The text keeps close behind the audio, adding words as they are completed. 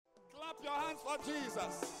hands for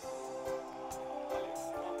Jesus.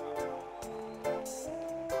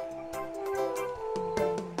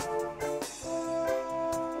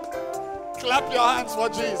 Clap your hands for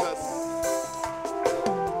Jesus.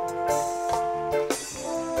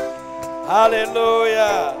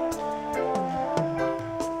 Hallelujah.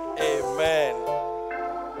 Amen.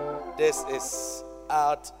 This is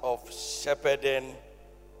Art of Shepherding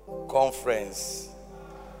Conference.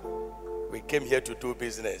 We came here to do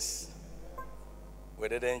business. We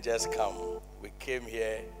didn't just come. We came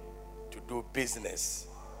here to do business.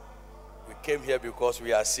 We came here because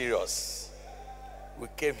we are serious. We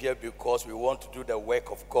came here because we want to do the work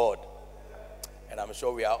of God. And I'm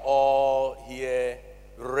sure we are all here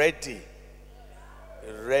ready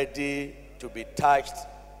to be touched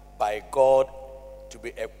by God, to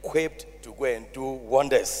be equipped to go and do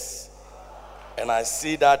wonders. And I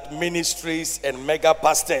see that ministries and mega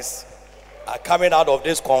pastors are coming out of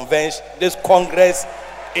this convention, this congress,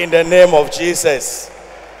 in the name of Jesus.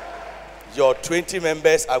 Your 20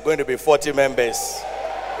 members are going to be 40 members.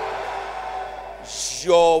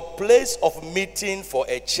 Your place of meeting for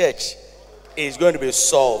a church is going to be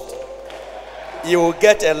solved. You will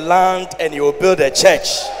get a land and you will build a church.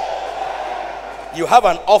 You have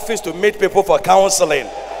an office to meet people for counseling.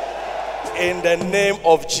 In the name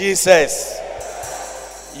of Jesus.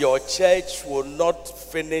 Your church will not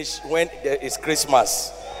finish when there is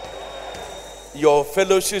Christmas. Your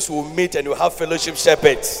fellowships will meet and you have fellowship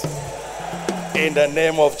shepherds. In the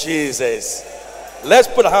name of Jesus. Let's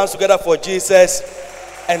put our hands together for Jesus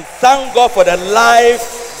and thank God for the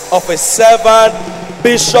life of a servant,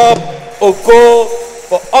 Bishop Ogo,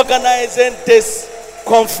 for organizing this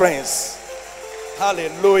conference.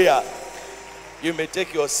 Hallelujah. You may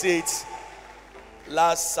take your seats.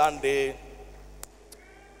 Last Sunday,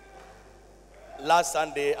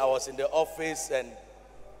 I was in the office and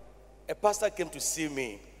a pastor came to see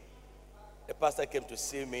me.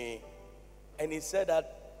 And he said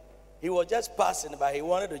that he was just passing by. He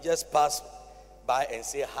wanted to just pass by and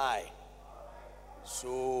say hi.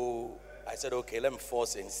 So I said, okay, let me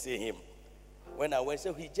force and see him. When I went,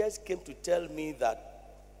 so he just came to tell me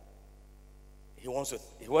that he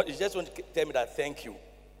just wants to tell me that thank you.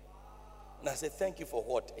 And I said, thank you for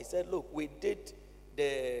what? He said, look, we did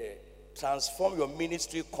the Transform Your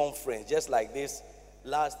Ministry conference just like this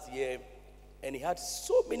last year. And he had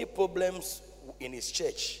so many problems in his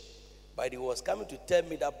church. But he was coming to tell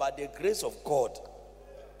me that by the grace of God,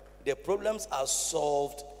 the problems are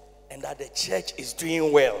solved and that the church is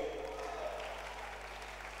doing well.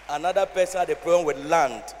 Another person had a problem with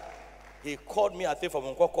land. He called me, I think from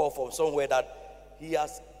Nkoko, from somewhere, that he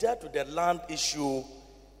has dealt with the land issue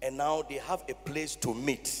and now they have a place to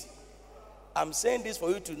meet. I'm saying this for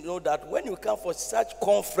you to know that when you come for such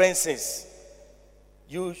conferences,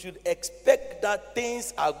 you should expect that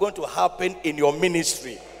things are going to happen in your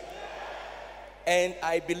ministry. And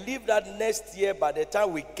I believe that next year, by the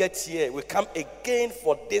time we get here, we come again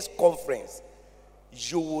for this conference,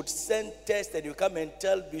 you would send text and you come and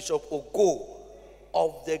tell Bishop Ogo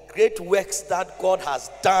of the great works that God has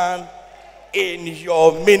done in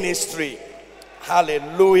your ministry.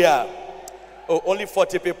 Hallelujah. Oh, only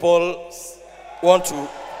 40 people want to.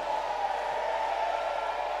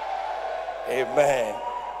 Amen.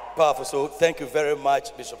 Powerful. So thank you very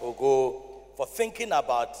much, Bishop Ogo, for thinking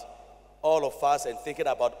about all of us and thinking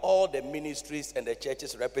about all the ministries and the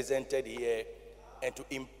churches represented here, and to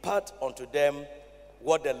impart unto them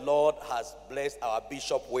what the Lord has blessed our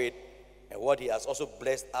bishop with and what he has also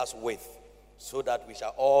blessed us with, so that we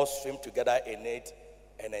shall all swim together in it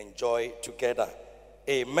and enjoy together.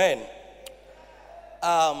 Amen.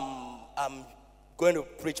 I'm going to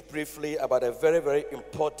preach briefly about a very, very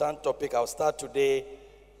important topic. I'll start today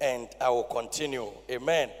and I will continue.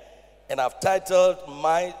 Amen. And I've titled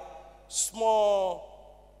my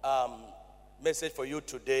small message for you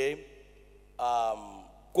today,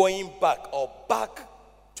 going back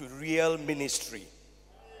to real ministry,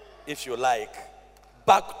 if you like.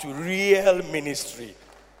 Back to real ministry.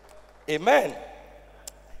 Amen.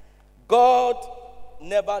 God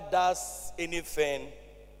never does anything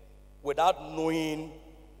without knowing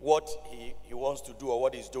what he wants to do or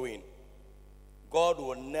what he's doing. God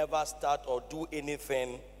will never start or do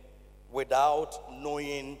anything without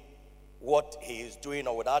knowing what he is doing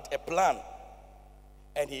or without a plan.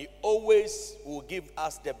 And he always will give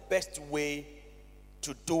us the best way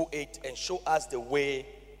to do it and show us the way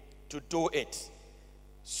to do it.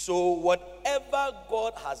 So whatever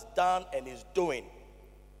God has done and is doing,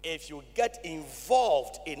 if you get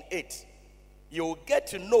involved in it, you will get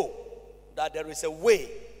to know that there is a way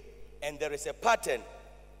and there is a pattern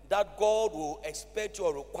that God will expect you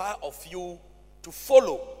or require of you to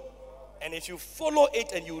follow. And if you follow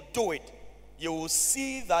it and you do it, you will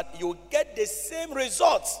see that you get the same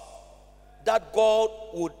results that God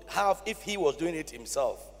would have if he was doing it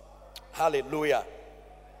himself. Hallelujah.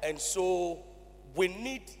 And so we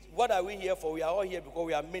need, what are we here for? We are all here because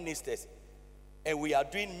we are ministers and we are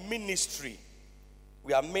doing ministry.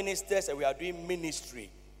 We are ministers and we are doing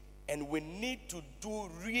ministry. And we need to do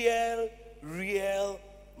real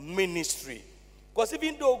ministry. Because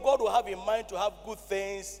even though God will have in mind to have good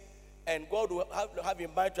things and God will have in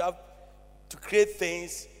mind to create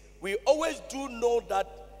things, we always do know that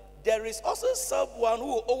there is also someone who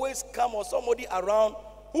will always come, or somebody around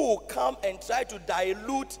who will come and try to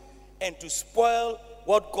dilute and to spoil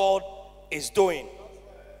what God is doing.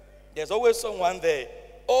 There's always someone there,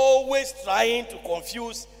 always trying to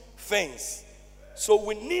confuse things. So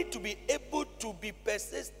we need to be able to be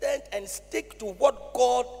persistent and stick to what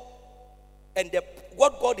God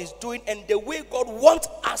what God is doing and the way God wants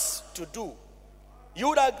us to do. You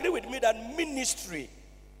would agree with me that ministry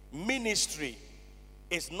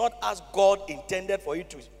is not as God intended for it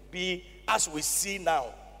to be as we see now.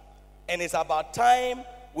 And it's about time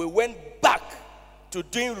we went back to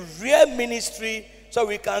doing real ministry so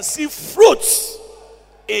we can see fruits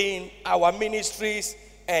in our ministries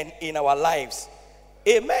and in our lives.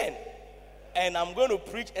 Amen. And I'm going to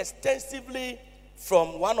preach extensively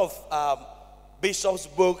from one of Bishop's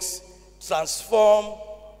books, Transform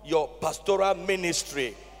Your Pastoral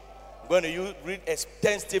Ministry. I'm going to read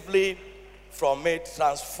extensively from it,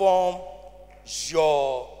 Transform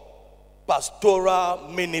Your Pastoral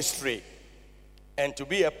Ministry. And to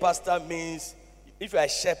be a pastor means, if you are a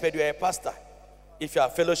shepherd, you are a pastor. If you are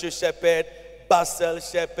a fellowship shepherd, Basel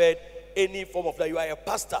shepherd, any form of that, you are a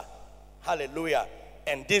pastor. Hallelujah.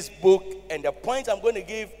 And this book and the points I'm going to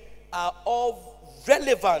give are all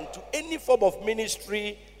relevant to any form of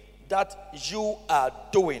ministry that you are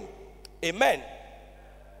doing. Amen.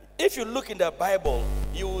 If you look in the Bible,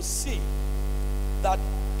 you will see that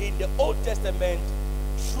in the Old Testament,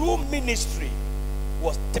 true ministry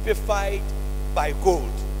was typified by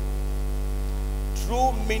gold.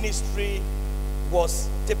 True ministry was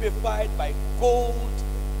typified by gold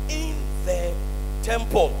in the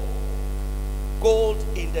temple. Gold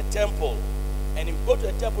in the temple. And if you go to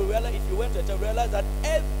the temple, if you went to the temple, realize that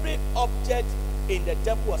every object in the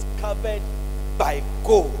temple was covered by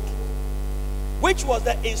gold, which was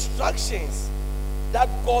the instructions that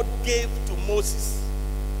God gave to Moses.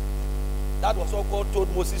 That was what God told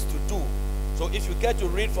Moses to do. So if you get to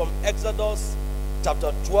read from Exodus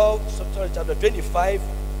chapter 25,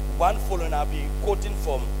 one following, I'll be quoting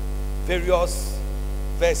from various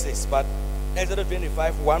verses, but Exodus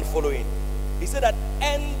 25, one following. He said that,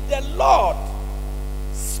 and the Lord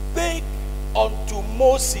spake unto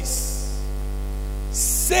Moses,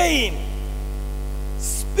 saying,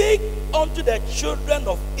 speak unto the children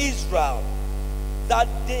of Israel, that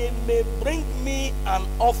they may bring me an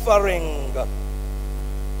offering.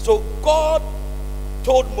 So God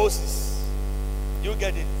told Moses, you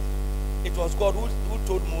get it? It was God who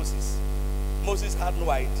told Moses. Moses had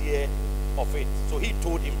no idea of it. So he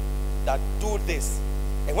told him that do this.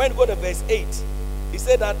 And when you go to verse 8, he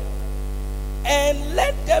said that, and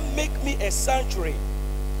let them make me a sanctuary,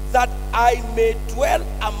 that I may dwell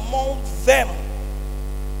among them.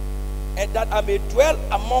 And that I may dwell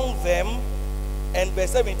among them. And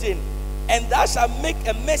verse 17, and thou shalt make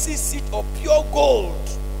a mercy seat of pure gold.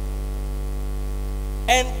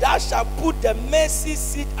 And thou shalt put the mercy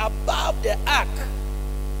seat above the ark.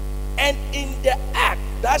 And in the ark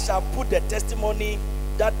thou shalt put the testimony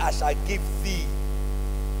that I shall give thee.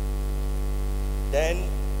 Then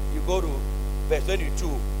you go to verse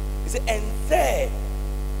 22. He said, and there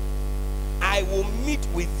I will meet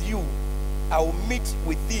with you. I will meet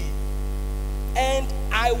with thee. And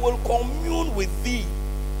I will commune with thee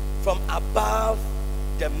from above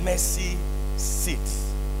the mercy seat.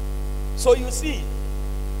 So you see,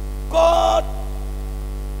 God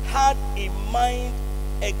had in mind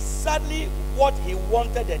exactly what he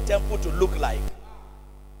wanted the temple to look like.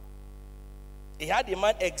 He had in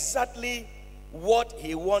mind exactly what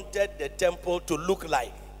he wanted the temple to look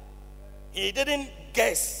like. He didn't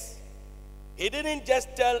guess. He didn't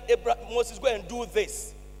just tell Moses, go and do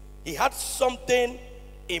this. He had something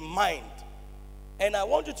in mind. And I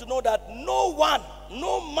want you to know that no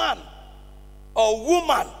man or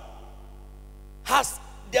woman has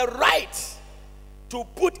the right to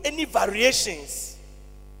put any variations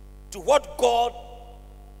to what God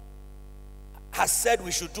has said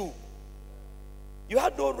we should do. You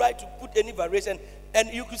had no right to put any variation. And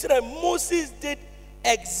you could say that Moses did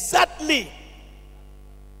exactly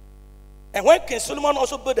And when King Solomon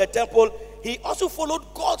also built the temple, he also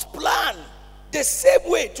followed God's plan the same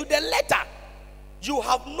way, to the letter. You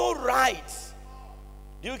have no right.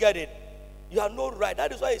 Do you get it? You have no right.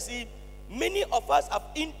 That is why you see, many of us have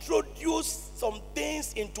introduced some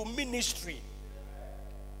things into ministry,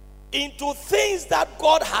 into things that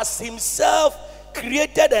God has himself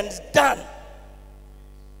created and done.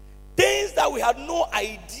 Things that we had no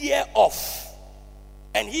idea of.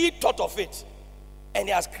 And he thought of it. And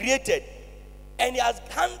he has created. And he has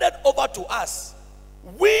handed over to us.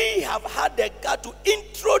 We have had the God to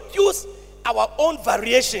introduce our own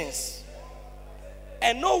variations.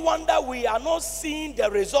 And no wonder we are not seeing the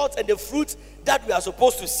results and the fruits that we are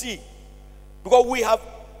supposed to see. Because we have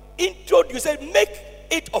introduced, you said, make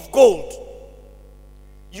it of gold.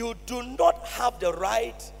 You do not have the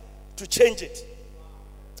right to change it.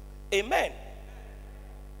 Amen.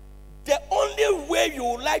 The only way you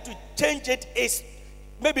would like to change it is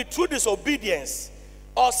maybe through disobedience,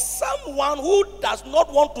 or someone who does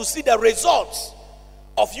not want to see the results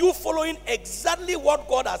of you following exactly what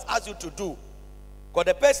God has asked you to do. Because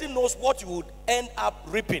the person knows what you would end up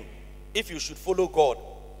reaping if you should follow God.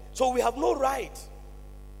 So we have no right.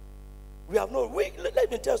 Let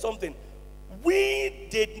me tell you something. We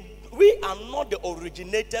are not the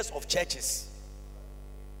originators of churches.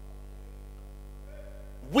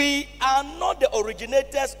 We are not the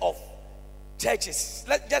originators of churches.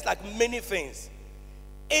 Just like many things.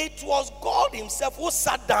 It was God himself who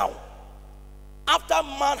sat down after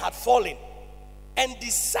man had fallen and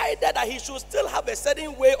decided that he should still have a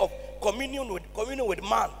certain way of communion with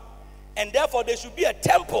man. And therefore there should be a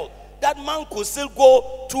temple that man could still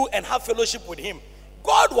go to and have fellowship with him.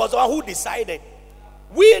 God was the one who decided.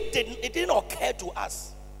 It didn't occur to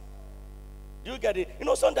us. Do you get it? You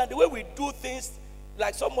know, sometimes the way we do things,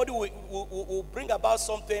 like somebody will bring about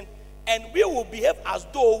something and we will behave as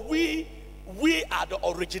though we are the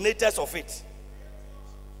originators of it.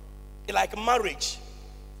 Like marriage.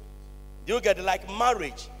 Do you get it? Like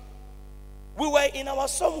marriage. We were in our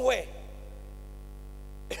somewhere.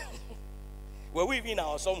 Were we in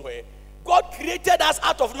our somewhere? God created us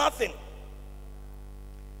out of nothing.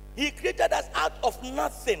 He created us out of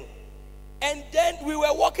nothing. And then we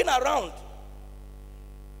were walking around.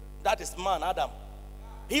 That is man, Adam.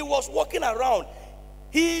 He was walking around.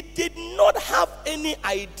 He did not have any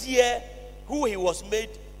idea who he was made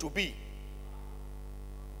to be.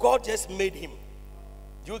 God just made him.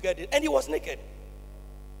 Do you get it? And he was naked.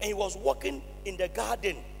 And he was walking in the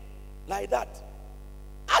garden like that.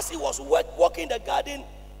 As he was walking in the garden,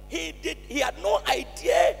 he had no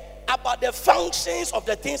idea about the functions of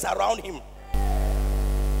the things around him.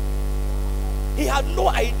 He had no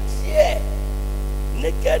idea.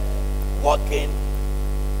 Naked, walking,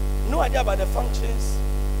 no idea about the functions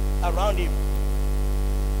around him.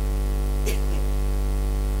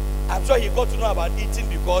 I'm sure he got to know about eating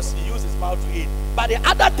because he used his mouth to eat. But the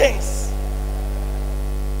other things,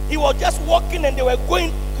 he was just walking and they were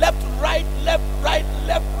going left, right, left, right,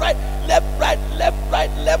 left, right, left, right, left, right,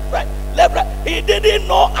 left, right, left, right. He didn't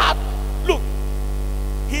know how. Look,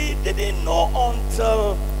 he didn't know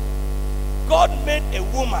until God made a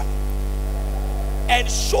woman and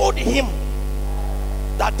showed him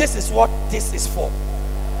that this is what this is for.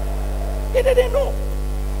 He didn't know.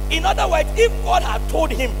 In other words, if God had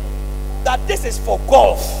told him that this is for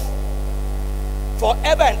golf,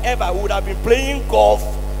 forever and ever we would have been playing golf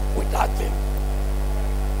with that thing.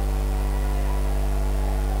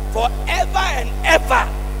 Forever and ever.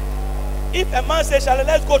 If a man says, Charlie,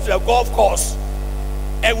 let's go to the golf course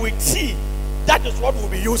and we see, that is what we'll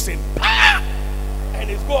be using. Pa! And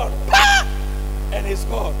it's gone. Pa! And it's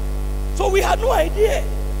gone. So we had no idea.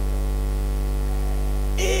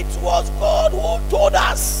 It was God who told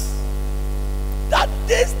us that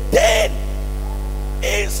this thing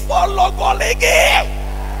is for Logoligi.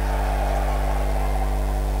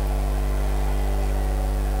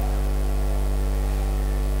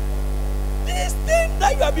 This thing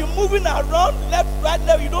that you have been moving around left, right,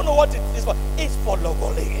 left, you don't know what it is for. It's for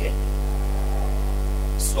Logoligi.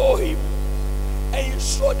 So he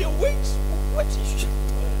showed the ways. What is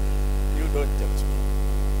you don't touch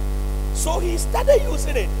me. So he started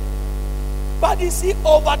using it. But you see,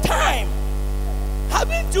 over time,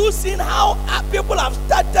 haven't you seen how people have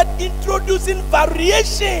started introducing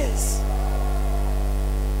variations?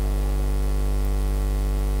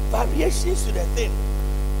 Variations to the thing.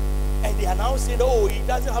 And they are now saying, oh, it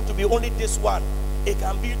doesn't have to be only this one. It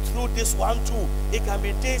can be through this one too. It can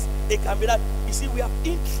be this, it can be that. You see, we have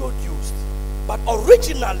introduced. But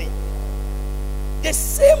originally, the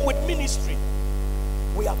same with ministry.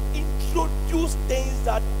 We have introduced things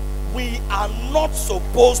that we are not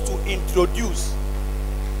supposed to introduce.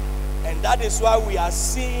 And that is why we are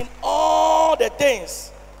seeing all the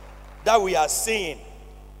things that we are seeing.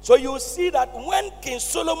 So you see that when King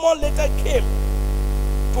Solomon later came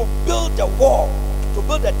to build the wall, to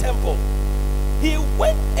build the temple, he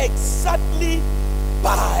went exactly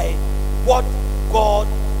by what God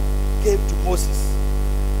gave to Moses.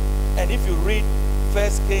 And if you read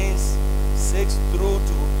 1 Kings 6 through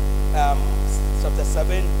to chapter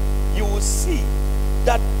 7, you will see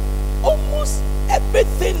that almost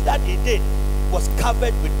everything that he did was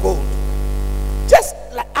covered with gold. Just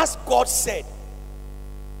like as God said,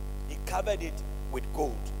 he covered it with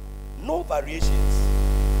gold. No variations.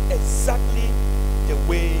 Exactly the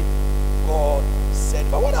way God said.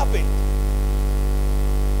 But what happened?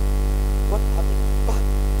 What happened? Back to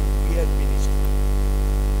real ministry.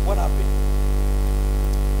 What happened?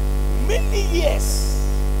 Many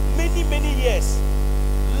years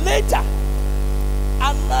later,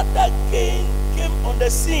 another king came on the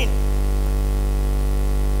scene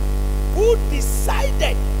who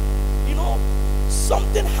decided,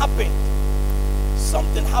 something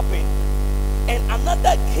happened. And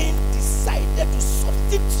another king decided to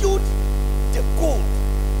substitute the gold.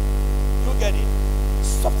 You get it?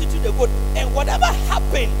 Substitute the gold. And whatever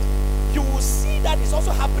happened, you will see that it's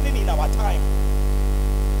also happening in our time.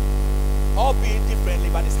 Albeit differently,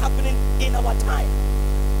 but it's happening in our time.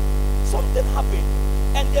 Something happened.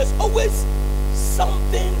 And there's always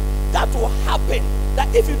something that will happen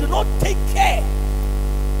that if you do not take care,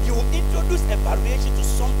 you will introduce a variation to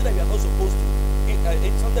something that you are not supposed to.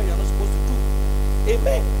 Something you are not supposed to do.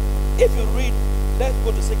 Amen. If you read, let's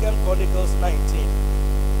go to 2 Chronicles 19,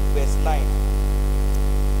 verse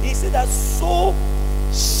 9. He said that so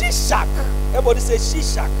Shishak, everybody say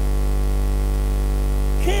Shishak,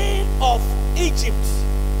 king of Egypt,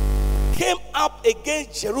 came up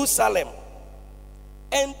against Jerusalem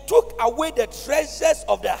and took away the treasures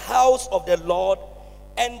of the house of the Lord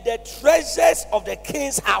and the treasures of the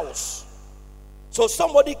king's house. So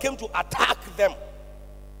somebody came to attack them,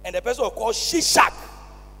 and the person was called Shishak.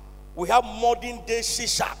 We have modern day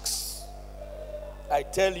Shishaks. I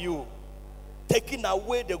tell you, taking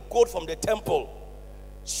away the gold from the temple,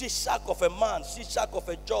 Shishak of a man, Shishak of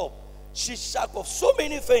a job, Shishak of so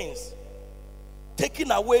many things,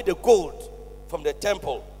 taking away the gold from the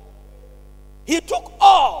temple. He took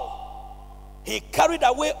all. He carried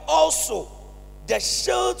away also the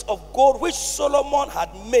shields of gold which Solomon had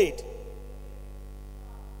made.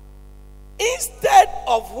 Instead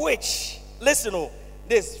of which, listen,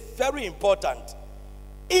 this is very important.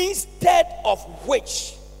 Instead of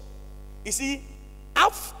which, you see,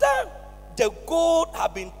 after the gold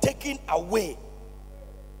had been taken away,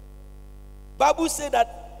 Bible said that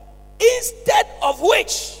instead of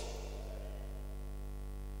which,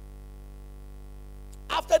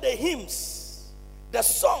 after the hymns, the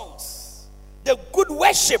songs, the good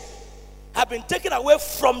worship have been taken away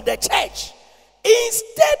from the church,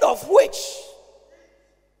 instead of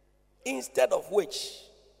which,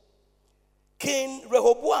 King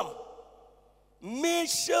Rehoboam made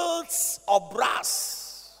shields of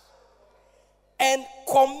brass and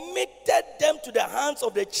committed them to the hands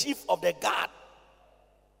of the chief of the guard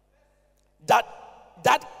that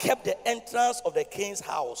kept the entrance of the king's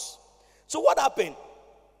house. So what happened?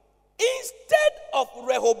 Instead of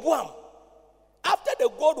Rehoboam, after the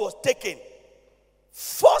gold was taken,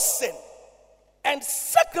 forcing and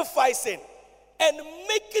sacrificing and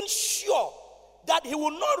making sure that he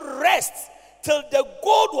will not rest till the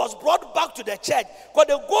gold was brought back to the church, because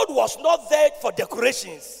the gold was not there for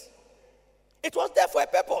decorations. It was there for a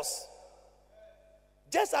purpose.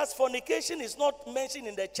 Just as fornication is not mentioned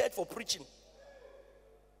in the church for preaching.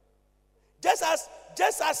 Just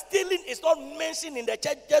as stealing is not mentioned in the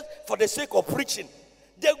church just for the sake of preaching.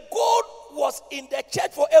 The gold was in the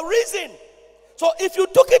church for a reason. So if you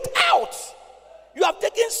took it out, you have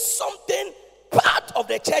taken something, part of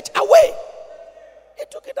the church, away. He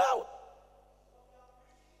took it out.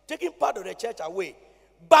 Taking part of the church away.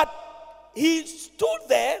 But he stood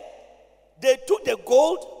there, they took the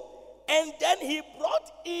gold, and then he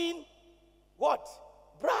brought in what?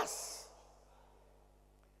 Brass.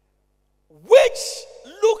 Which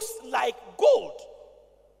looks like gold.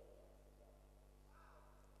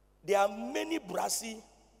 There are many brassy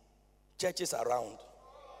churches around.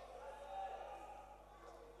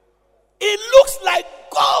 It looks like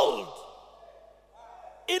gold.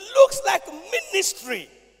 It looks like ministry.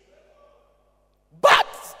 But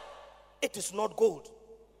it is not gold.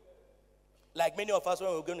 Like many of us,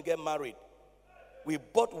 when we were going to get married, we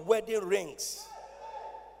bought wedding rings.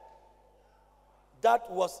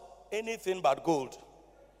 That was anything but gold.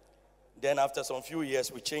 Then after some few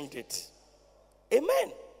years, we changed it.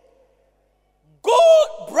 Amen.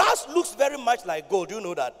 Gold, brass looks very much like gold. Do you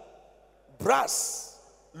know that? Brass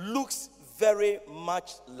looks very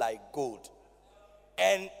much like gold.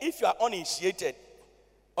 And if you are uninitiated,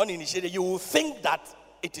 you will think that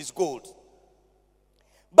it is gold.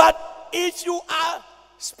 But if you are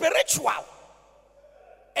spiritual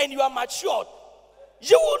and you are matured,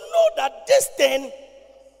 you will know that this thing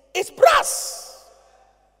is brass.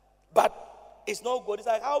 But it's not gold. It's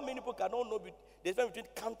like how many people cannot know the difference between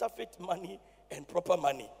counterfeit money and proper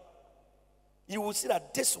money. You will see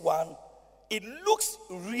that this one, it looks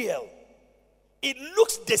real. It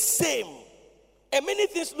looks the same. And many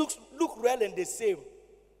things look real and the same.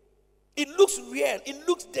 It looks real. It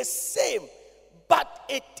looks the same. But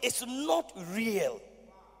it is not real.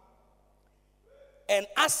 And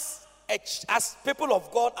as people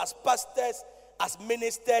of God, as pastors, as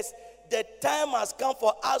ministers, the time has come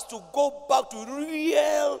for us to go back to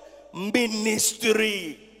real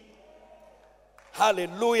ministry.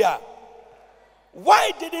 Hallelujah.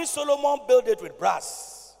 Why didn't Solomon build it with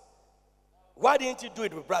brass? Why didn't he do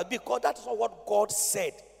it with brass? Because that is not what God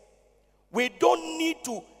said. We don't need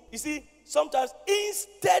to, you see, sometimes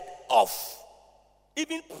instead of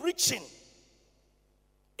even preaching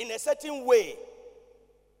in a certain way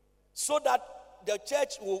so that the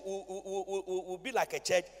church will be like a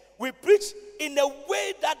church, we preach in a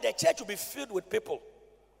way that the church will be filled with people.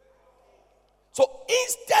 So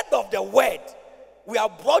instead of the word, we are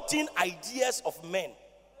brought in ideas of men.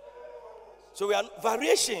 So we are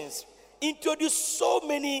variations, introduce so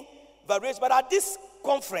many variations. But at this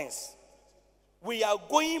conference, we are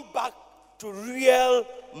going back to real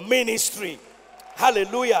ministry.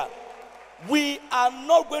 Hallelujah. We are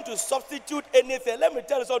not going to substitute anything. Let me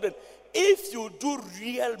tell you something. If you do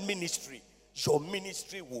real ministry, your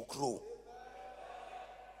ministry will grow.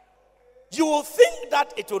 You will think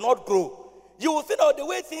that it will not grow. You will think, oh, the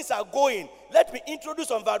way things are going, let me introduce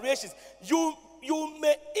some variations. You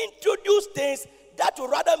may introduce things that will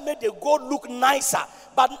rather make the gold look nicer,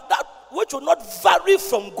 but that which will not vary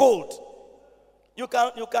from gold. You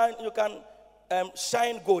can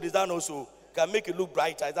shine gold. Is that also? Can make it look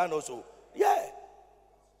brighter. Is that also? Yeah.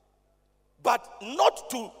 But not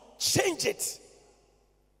to change it.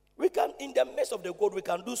 We can, in the midst of the gold, we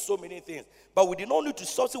can do so many things. But we do not need to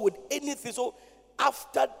substitute with anything. So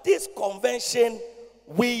after this convention,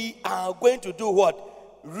 we are going to do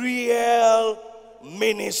what? Real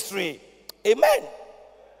ministry. Amen.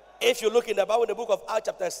 If you look in the Bible, the book of Acts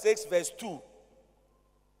chapter 6 verse 2.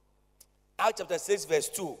 Acts chapter 6 verse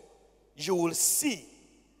 2. You will see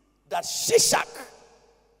that Shishak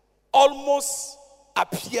almost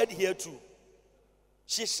appeared here too.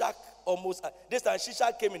 Shishak almost, this time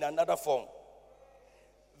Shishak came in another form.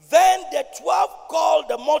 Then the 12 called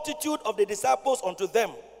the multitude of the disciples unto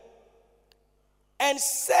them and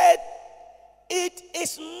said, it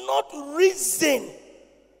is not reason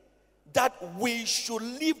that we should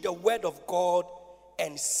leave the word of God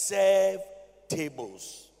and serve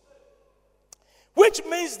tables. Which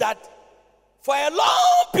means that for a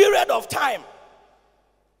long period of time,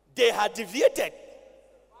 they had deviated.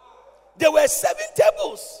 There were 7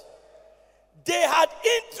 tables. They had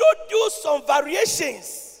introduced some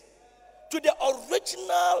variations to the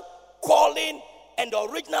original calling and the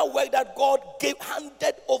original work that God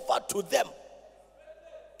handed over to them.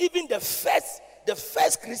 Even the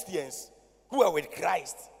first Christians who were with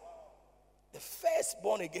Christ, the first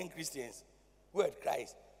born again Christians who were with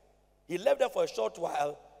Christ, he left them for a short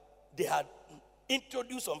while. They had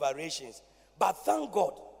introduced some variations. But thank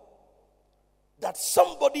God that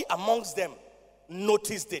somebody amongst them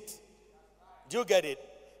noticed it. Do you get it?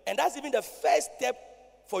 And that's even the first step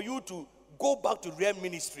for you to go back to real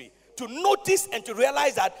ministry. To notice and to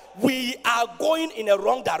realize that we are going in a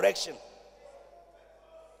wrong direction.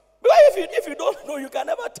 Because if you don't know, you can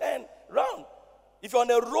never turn round. If you're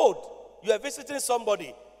on a road, you are visiting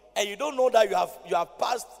somebody, and you don't know that you have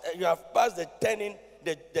passed the turning,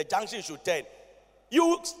 the junction you should turn.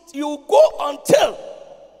 You go until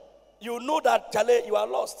you know that, Charlie, you are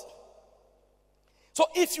lost. So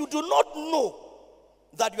if you do not know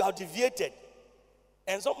that you have deviated,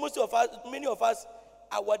 and so many of us,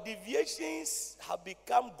 our deviations have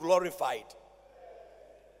become glorified.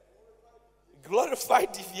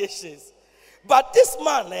 Glorified deviations. But this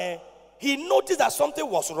man, he noticed that something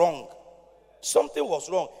was wrong. Something was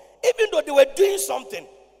wrong. Even though they were doing something,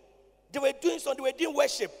 they were doing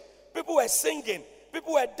worship. People were singing,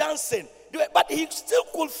 people were dancing, but he still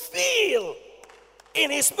could feel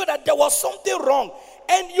in his spirit that there was something wrong.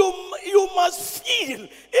 And you must feel,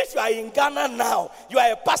 if you are in Ghana now, you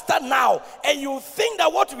are a pastor now, and you think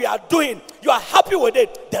that what we are doing, you are happy with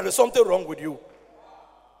it, there is something wrong with you.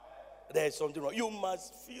 There is something wrong. You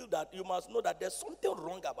must feel that, you must know that there's something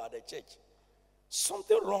wrong about the church.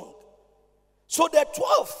 Something wrong. So the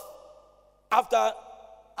 12, after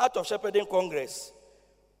Out of Shepherding Congress,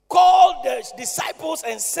 called the disciples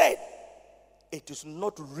and said, it is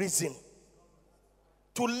not reason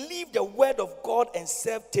to leave the word of God and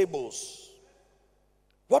serve tables.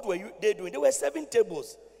 What were they doing? They were serving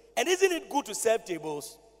tables. And isn't it good to serve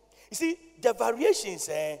tables? You see, the variations,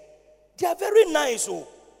 they are very nice. Oh.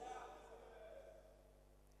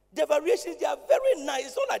 The variations, they are very nice.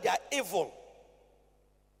 It's not like they are evil.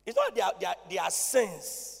 It's not like they are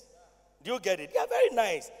sins. Do you get it? They are very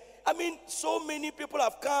nice. I mean, so many people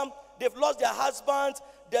have come. They've lost their husbands.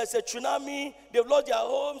 There's a tsunami. They've lost their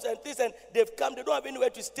homes and things. And they've come. They don't have anywhere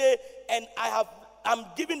to stay. And I'm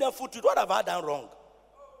giving them food to do. What have I done wrong?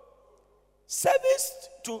 Service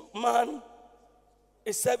to man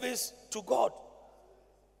is service to God.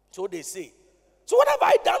 So they say. So what have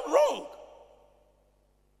I done wrong?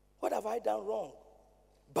 What have I done wrong?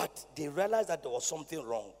 But they realized that there was something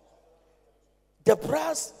wrong. The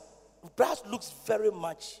brass looks very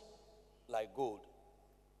much like gold.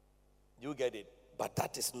 You get it? But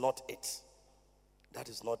that is not it. That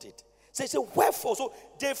is not it. So they say, wherefore? So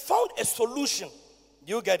they found a solution.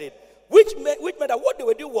 You get it? Which meant that what they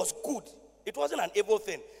were doing was good. It wasn't an evil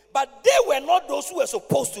thing. But they were not those who were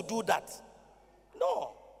supposed to do that.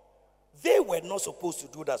 No. They were not supposed to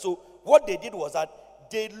do that. So what they did was that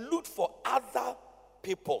they looked for other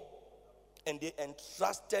people and they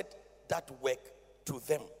entrusted that work to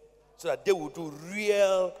them so that they would do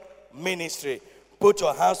real ministry. Put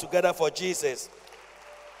your hands together for Jesus.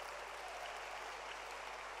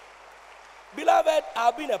 Beloved,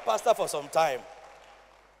 I've been a pastor for some time,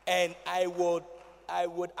 and I would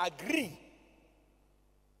agree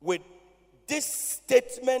with this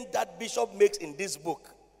statement that Bishop makes in this book,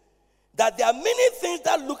 that there are many things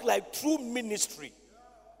that look like true ministry,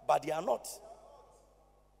 but they are not.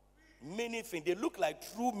 Many things, they look like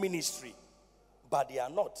true ministry, but they are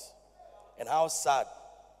not. And how sad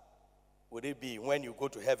would it be when you go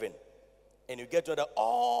to heaven and you get to that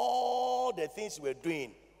all the things you were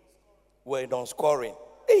doing were not scoring?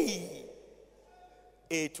 Hey,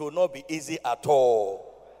 it will not be easy at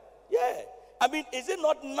all. Yeah. I mean, is it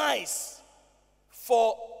not nice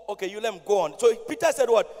for, okay, you let him go on. So Peter said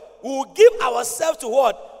what? We will give ourselves to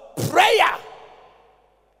what? Prayer.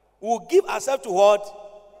 We will give ourselves to what?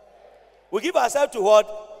 We give ourselves to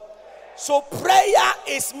what? So prayer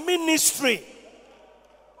is ministry.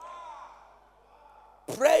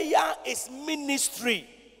 Prayer is ministry.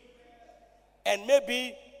 And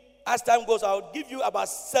maybe as time goes, I'll give you about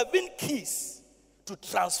 7 keys to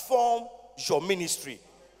transform your ministry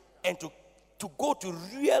and to go to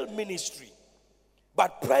real ministry.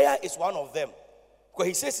 But prayer is one of them. Because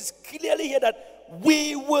he says it's clearly here that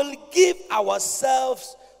we will give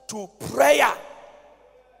ourselves to prayer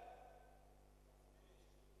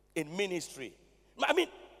in ministry. I mean,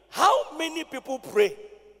 how many people pray?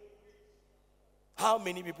 How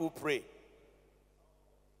many people pray?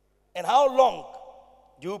 And how long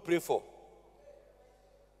do you pray for?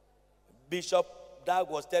 Bishop Doug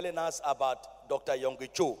was telling us about Dr.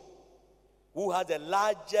 Yonggi Cho, who had the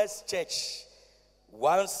largest church.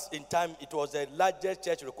 Once in time, it was the largest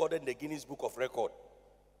church recorded in the Guinness Book of Record.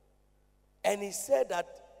 And he said that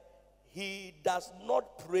he does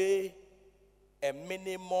not pray a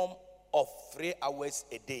minimum of 3 hours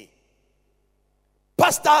a day.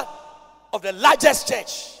 Pastor of the largest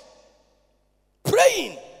church,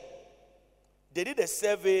 praying. They did a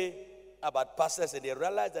survey about pastors and they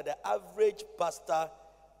realized that the average pastor,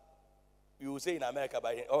 you will say in America,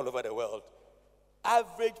 but all over the world,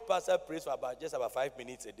 average pastor prays for just about 5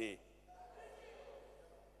 minutes a day.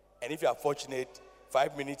 And if you are fortunate,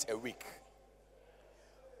 5 minutes a week.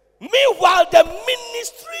 Meanwhile, the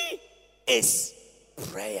ministry is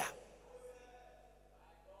prayer.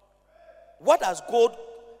 What does God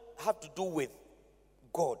have to do with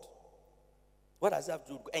God? What does it have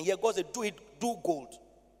to do? And yet God said, do gold.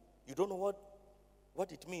 You don't know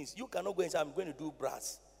what it means. You cannot go and say, I'm going to do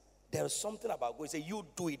brass. There is something about God. Say, you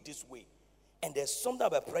do it this way. And there's something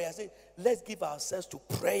about prayer. Say, let's give ourselves to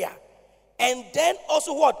prayer. And then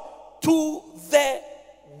also what? To the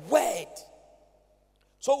word.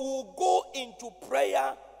 So we'll go into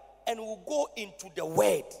prayer and we'll go into the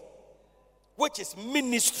word, which is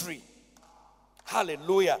ministry.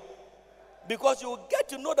 Hallelujah. Because you will get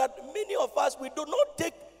to know that many of us, we do not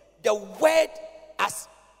take the word as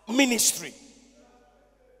ministry.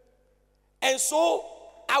 And so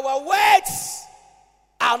our words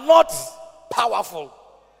are not powerful.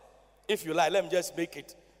 If you like, let me just make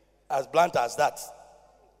it as blunt as that.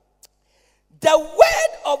 The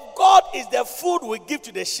word of God is the food we give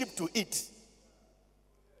to the sheep to eat.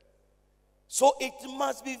 So it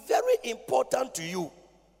must be very important to you.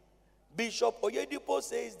 Bishop Oyedepo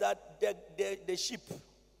says that the sheep,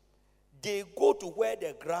 they go to where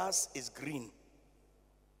the grass is green.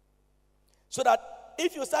 So that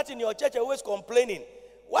if you start in your church always complaining,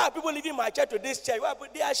 why are people leaving my church to this church? Why?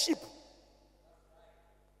 They are sheep.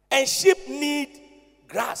 And sheep need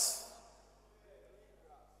grass.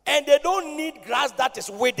 And they don't need grass that is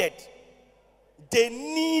withered. They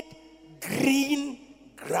need green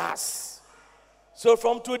grass. So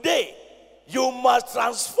from today, you must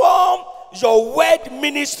transform your word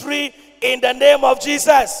ministry in the name of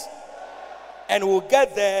Jesus. And we'll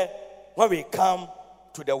get there when we come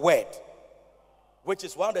to the word, which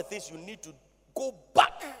is one of the things you need to go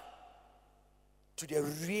back to the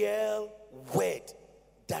real word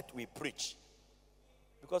that we preach.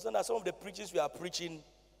 Because under some of the preachings we are preaching,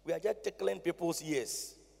 we are just tickling people's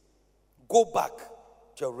ears. Go back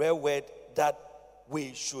to a real word that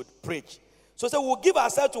we should preach. So we'll give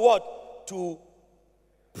ourselves to what? To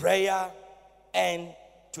prayer and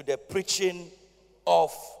to the preaching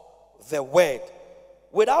of the word.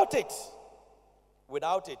 Without it,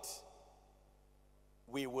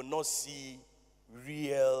 we will not see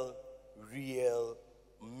real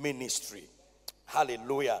ministry.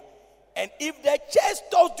 Hallelujah. And if the church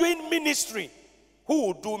stops doing ministry, who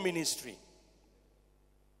will do ministry?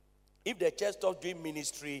 If the church stops doing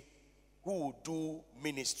ministry, who will do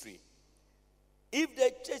ministry? If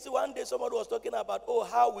the church, one day somebody was talking about,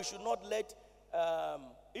 how we should not let,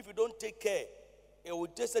 if you don't take care, it will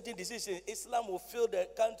take certain decisions. Islam will fill the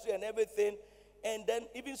country and everything. And then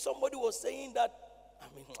even somebody was saying that,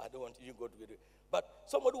 I don't want you to go to it, but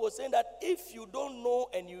somebody was saying that if you don't know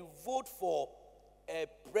and you vote for a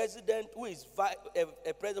president who is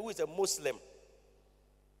a Muslim,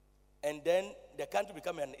 and then the country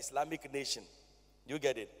become an Islamic nation. You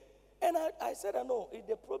get it? And I said, no,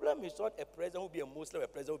 the problem is not a president who will be a Muslim, a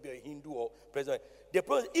president who will be a Hindu or president. The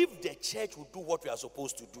problem is if the church will do what we are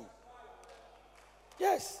supposed to do.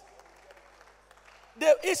 Yes.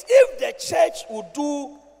 It's if the church will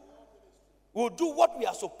do what we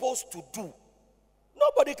are supposed to do.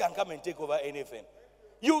 Nobody can come and take over anything.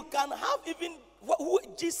 You can have even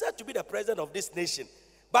Jesus to be the president of this nation.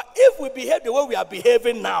 But if we behave the way we are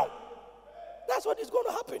behaving now, that's what is going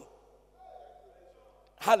to happen.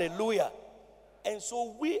 Hallelujah. And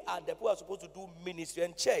so we are the people who are supposed to do ministry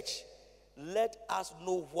and church. Let us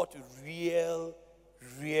know what real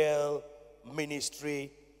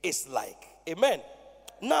ministry is like. Amen.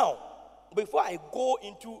 Now, before I go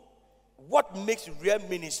into what makes real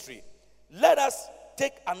ministry, let us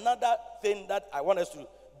take another thing that I want us to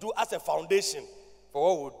do as a foundation for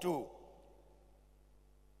what we'll do.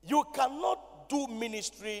 You cannot do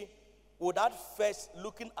ministry without first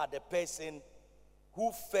looking at the person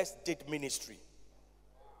who first did ministry.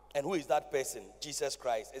 And who is that person? Jesus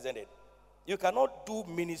Christ, isn't it? You cannot do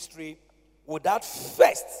ministry without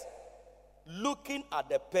first looking at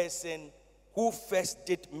the person who first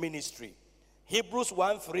did ministry. Hebrews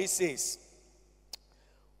 1:3 says,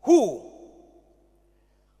 who,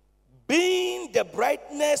 being the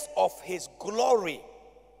brightness of his glory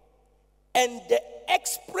and the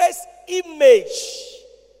express image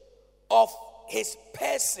of his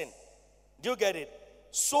person. Do you get it?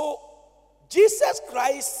 So, Jesus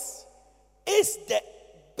Christ is the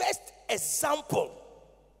best example.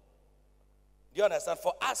 Do you understand?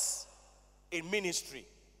 For us in ministry,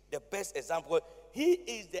 the best example. He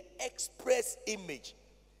is the express image.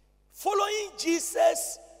 Following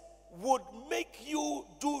Jesus would make you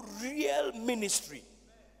do real ministry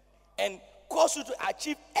and cause you to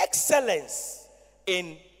achieve excellence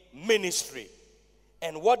in ministry.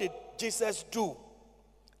 And what did Jesus do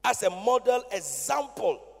as a model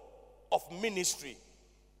example of ministry?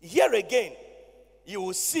 Here again, you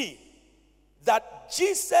will see that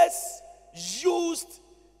Jesus used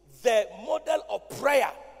the model of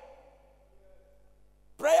prayer.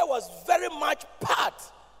 Prayer was very much part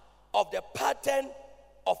of the pattern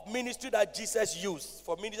of ministry that Jesus used.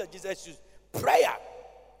 For ministry that Jesus used. Prayer.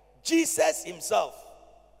 Jesus himself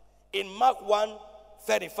in Mark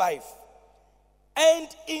 1:35. And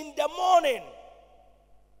in the morning,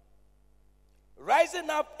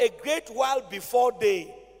 rising up a great while before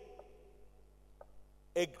day,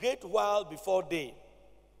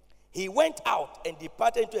 he went out and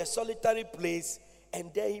departed into a solitary place,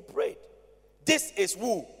 and there he prayed. This is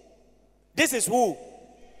who? This is who?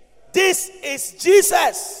 This is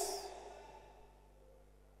Jesus.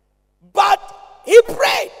 But he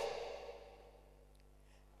prayed.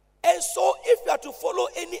 And so, if you are to follow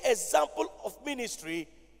any example of ministry,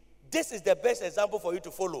 this is the best example for you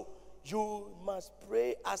to follow. You must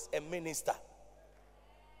pray as a minister.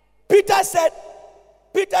 Peter said,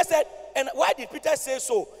 and why did Peter say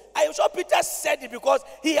so? I am sure Peter said it because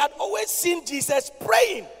he had always seen Jesus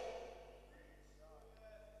praying.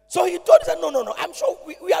 So he told us, no, I'm sure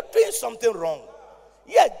we are doing something wrong.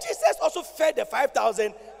 Yeah, Jesus also fed the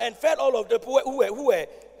 5,000 and fed all of the people who were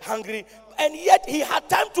hungry, and yet he had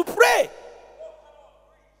time to pray.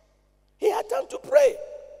 He had time to pray.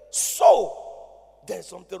 So, there's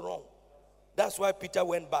something wrong. That's why Peter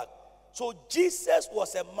went back. So, Jesus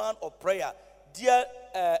was a man of prayer. Dear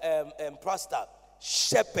pastor,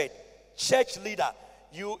 shepherd, church leader,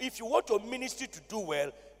 if you want your ministry to do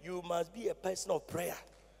well, you must be a person of prayer.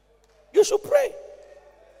 You should pray.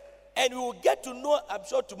 And we will get to know, I'm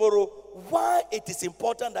sure tomorrow, why it is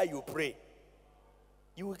important that you pray.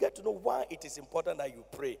 You will get to know why it is important that you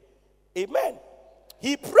pray. Amen.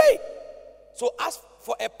 He prayed. So as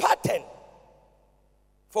for a pattern,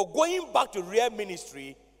 for going back to real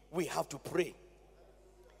ministry, we have to pray.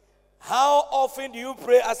 How often do you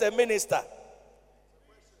pray as a minister?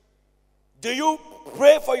 Do you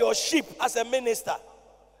pray for your sheep as a minister?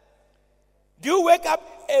 Do you wake up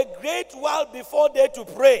a great while before day to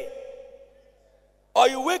pray? Or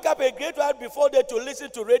you wake up a great while before day to listen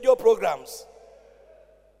to radio programs?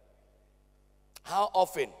 How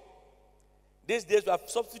often? These days we have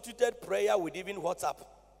substituted prayer with even WhatsApp.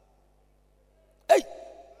 Hey!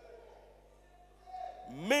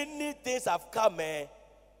 Many things have come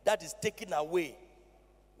that is taken away.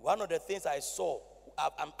 One of the things I saw,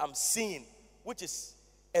 I'm seeing, which is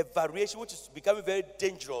a variation, which is becoming very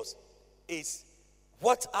dangerous, is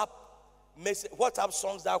WhatsApp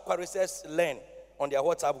songs that choristers learn on their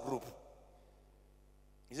WhatsApp group.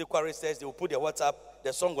 You see, choristers, they will put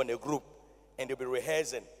the song on a group, and they'll be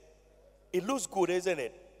rehearsing. It looks good, isn't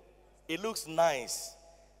it? It looks nice.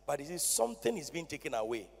 But you see, something is being taken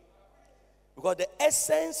away. Because the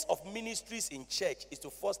essence of ministries in church is to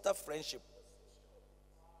foster friendship.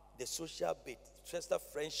 The social bit, foster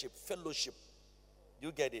friendship, fellowship.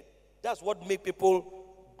 You get it? That's what makes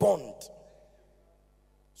people bond.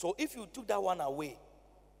 So if you took that one away,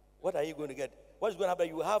 what are you going to get? What's going to happen?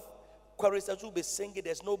 You have choristers who will be singing.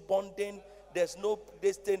 There's no bonding. There's no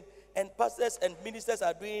this thing. And pastors and ministers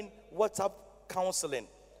are doing WhatsApp counseling.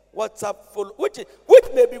 WhatsApp follow, which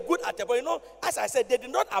may be good at it. But as I said, they did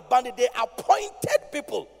not abandon. They appointed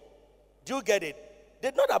people. Do you get it? They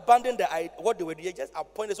did not abandon what they were doing. They just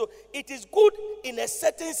appointed. So it is good in a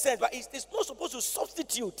certain sense, but it's not supposed to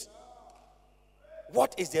substitute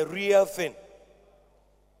what is the real thing.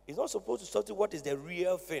 It's not supposed to substitute what is the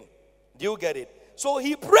real thing. Do you get it? So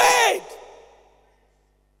he prayed.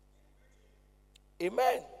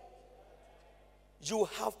 Amen. You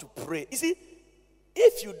have to pray. You see,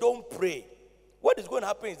 if you don't pray, what is going to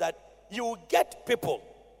happen is that you will get people,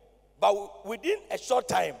 but within a short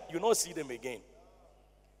time, you will not see them again.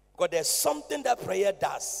 Because there's something that prayer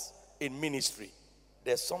does in ministry.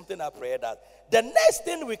 There's something that prayer does. The next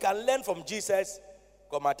thing we can learn from Jesus,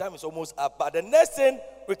 because my time is almost up, but the next thing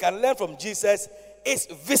we can learn from Jesus is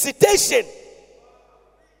visitation.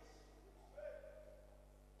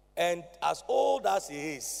 And as old as he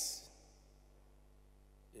is,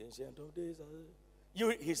 the ancient of days,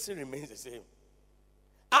 he still remains the same.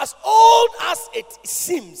 As old as it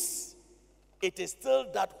seems, it is still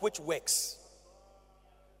that which works.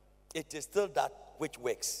 It is still that which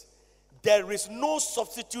works. There is no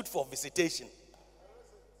substitute for visitation.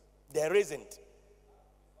 There isn't.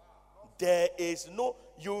 There is no,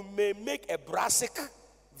 you may make a brassic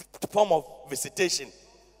form of visitation,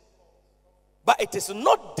 but it is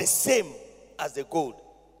not the same as the gold.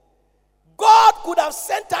 God could have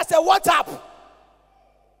sent us a WhatsApp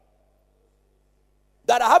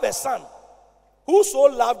that I have a son who so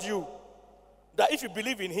loved you that if you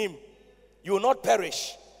believe in him, you will not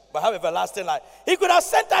perish but have everlasting life. He could have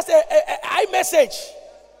sent us an iMessage.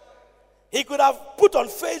 He could have put on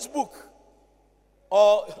Facebook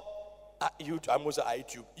or YouTube. I must say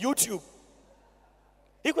YouTube.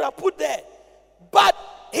 He could have put there, but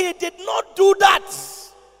he did not do that.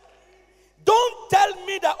 Don't tell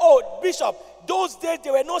me that, Bishop, those days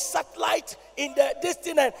there were no satellite in this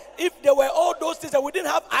thing, and if there were all those things and we didn't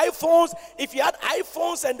have iPhones, if you had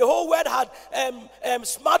iPhones and the whole world had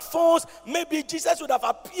smartphones, maybe Jesus would have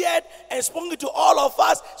appeared and spoken to all of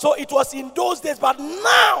us. So it was in those days, but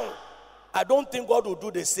now I don't think God will do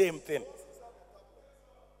the same thing.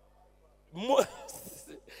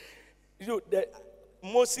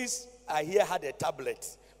 Moses, I hear, had a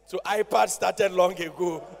tablet. So iPad started long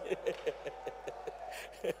ago.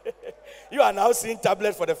 You are now seeing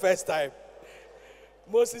tablet for the first time.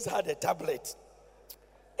 Moses had a tablet.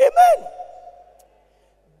 Amen.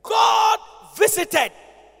 God visited.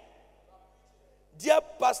 Dear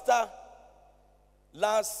pastor,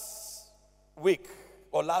 last week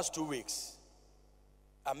or last 2 weeks,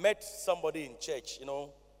 I met somebody in church,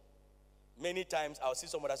 Many times I'll see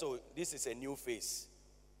somebody say, oh, this is a new face.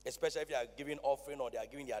 Especially if they are giving offering or they are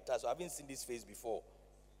giving their tithe. So I haven't seen this face before.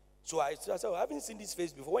 So I said, I haven't seen this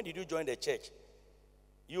face before. When did you join the church?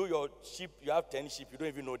 Your sheep, you have 10 sheep, you don't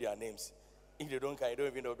even know their names. If they don't come, you don't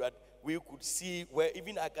even know. But we could see where,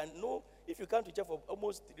 even I can know, if you come to church for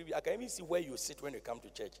almost 3 weeks, I can even see where you sit when you come to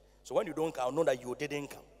church. So when you don't come, I'll know that you didn't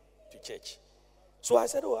come to church. So I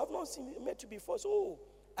said, I've not met you before. So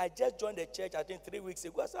I just joined the church, I think 3 weeks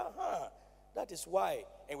ago. I said, that is why.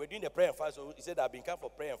 And we're doing the prayer and fast. So he said, I've been come for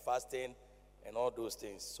prayer and fasting and all those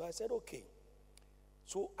things. So I said, okay.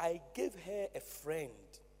 So I gave her a friend.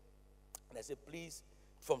 And I said, please,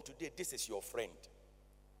 from today, this is your friend.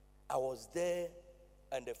 I was there,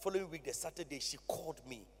 and the following week, the Saturday, she called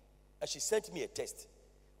me. And she sent me a text.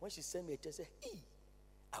 When she sent me a text, I said,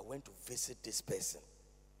 I went to visit this person.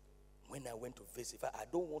 When I went to visit, I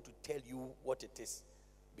don't want to tell you what it is,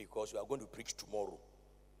 because you are going to preach tomorrow.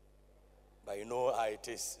 But you know how it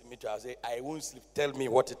is. Me too, I say, I won't sleep. Tell me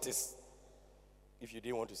what it is. If you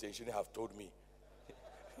didn't want to say, you shouldn't have told me.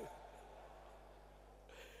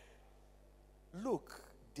 Look,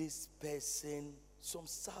 this person, some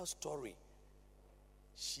sad story.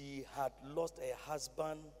 She had lost her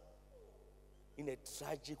husband in a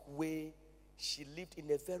tragic way. She lived in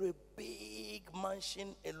a very big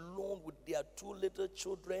mansion alone with their 2 little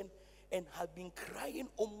children and had been crying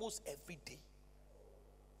almost every day.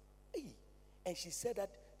 And she said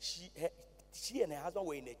that she and her husband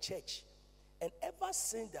were in a church. And ever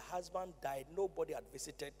since the husband died, nobody had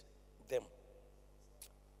visited them.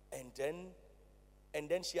 And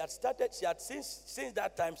then she had since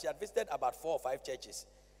that time, she had visited about 4 or 5 churches.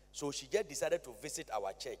 So she just decided to visit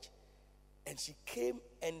our church. And she came,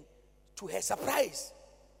 and to her surprise,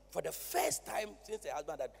 for the first time since her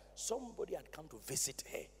husband died, somebody had come to visit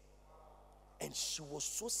her. And she was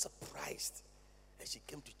so surprised that she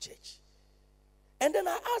came to church. And then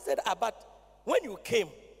I asked her about when you came,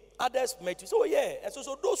 others met you. So yeah. And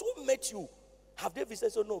so those who met you, have they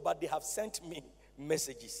visited? So no, but they have sent me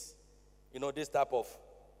messages. This type of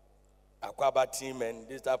Aquaba team and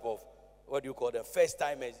this type of, what do you call them? First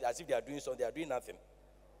timers, as if they are doing something, they are doing nothing.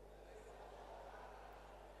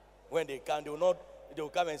 When they come, they will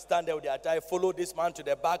come and stand there with their tie, follow this man to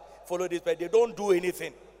the back, follow this man. They don't do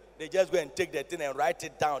anything. They just go and take the thing and write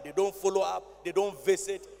it down. They don't follow up. They don't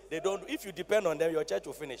visit. They don't. If you depend on them, your church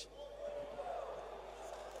will finish.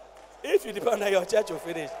 If you depend on them, your church will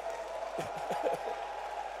finish.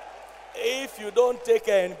 If you don't take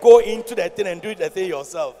care and go into the thing and do the thing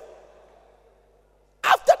yourself.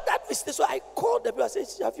 After that visit, so I called the people. I said,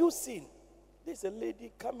 have you seen? There's a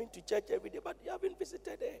lady coming to church every day, but you haven't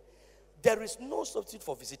visited her. There is no substitute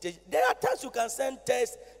for visitation. There are times you can send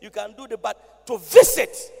tests, you can do but to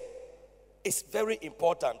visit is very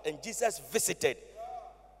important. And Jesus visited.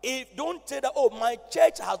 If don't say that, my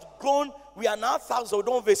church has grown, we are now thousands, so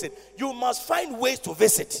don't visit. You must find ways to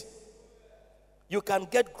visit. You can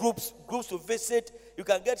get groups to visit. You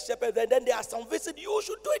can get shepherds. Then there are some visits. You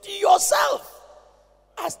should do it yourself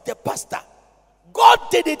as the pastor. God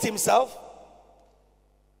did it himself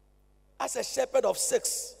as a shepherd of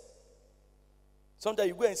 6. Sometimes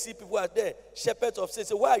you go and see people who are there, shepherds of 6.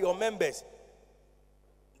 Say, where are your members?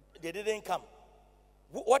 They didn't come.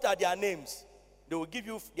 What are their names? They will give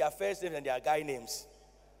you their first names and their guy names.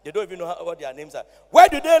 They don't even know what their names are. Where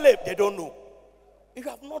do they live? They don't know. If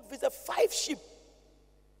you have not visited 5 sheep,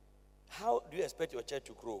 how do you expect your church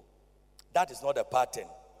to grow? That is not a pattern.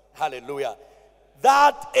 Hallelujah.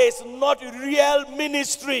 That is not real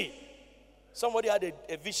ministry. Somebody had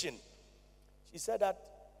a vision. She said that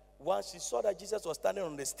once she saw that Jesus was standing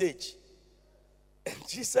on the stage, and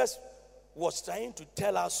Jesus was trying to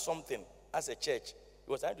tell us something as a church.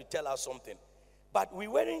 He was trying to tell us something. But we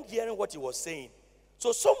weren't hearing what he was saying.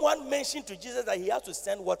 So someone mentioned to Jesus that he has to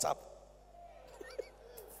send WhatsApp.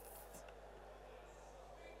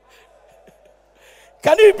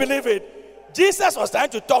 Can you believe it? Jesus was trying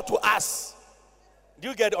to talk to us. Do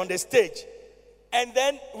you get on the stage? And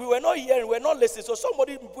then we were not hearing, we were not listening. So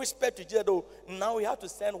somebody whispered to Jesus, oh, now we have to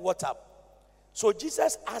send WhatsApp. So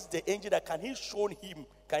Jesus asked the angel that can he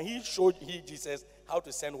show Jesus how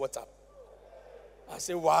to send WhatsApp? I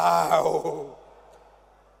said, wow.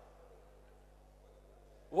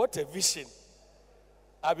 What a vision.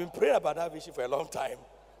 I've been praying about that vision for a long time.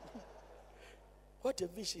 What a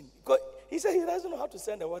vision. Because he said he doesn't know how to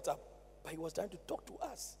send a WhatsApp, but he was trying to talk to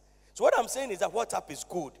us. So what I'm saying is that WhatsApp is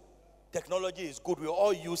good. Technology is good. We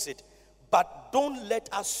all use it. But don't let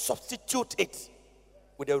us substitute it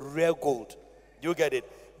with the real gold. You get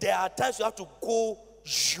it? There are times you have to go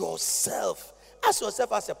yourself. Ask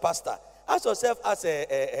yourself as a pastor. Ask yourself as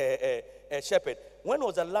a shepherd. When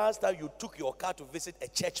was the last time you took your car to visit a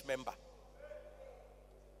church member?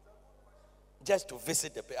 Just to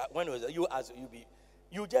visit the when was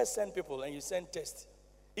you just send people and you send tests.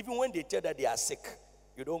 Even when they tell that they are sick,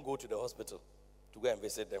 you don't go to the hospital to go and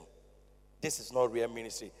visit them. This is not real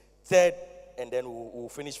ministry. Third, and then we'll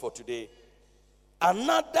finish for today.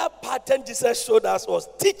 Another pattern Jesus showed us was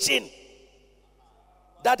teaching.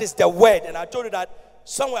 That is the word. And I told you that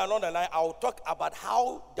somewhere along the line, I'll talk about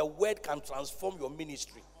how the word can transform your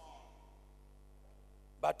ministry.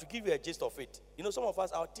 But to give you a gist of it, some of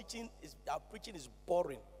us, our preaching is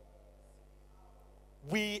boring.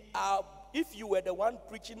 If you were the one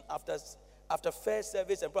preaching after first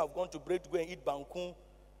service and people have gone to break to go and eat bankun,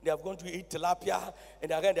 they have gone to eat tilapia,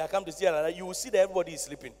 and again they have come to see another, you will see that everybody is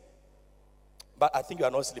sleeping. But I think you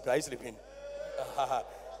are not sleeping. Are you sleeping?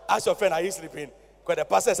 Ask your friend, are you sleeping? Because the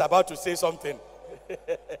pastor is about to say something.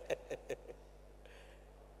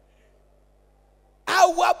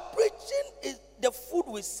 Our preaching the food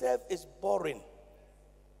we serve is boring.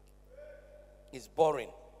 It's boring.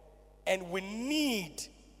 And we need,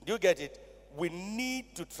 do you get it? We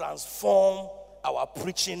need to transform our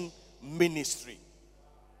preaching ministry.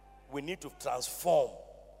 We need to transform.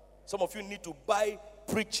 Some of you need to buy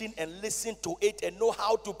preaching and listen to it and know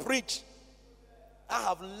how to preach. I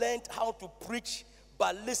have learned how to preach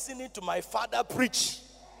by listening to my father preach.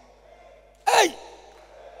 Hey!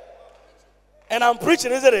 And I'm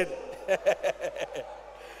preaching, isn't it?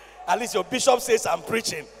 At least your bishop says I'm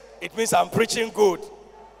preaching. It means I'm preaching good.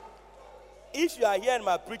 If you are here and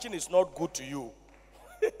my preaching is not good to you,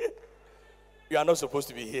 you are not supposed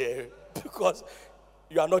to be here because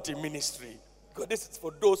you are not in ministry. Because this is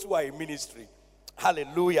for those who are in ministry.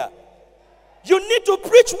 Hallelujah. You need to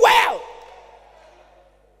preach well.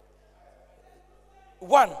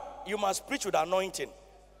 One, you must preach with anointing.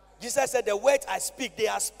 Jesus said, the words I speak, they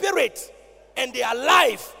are spirit and they are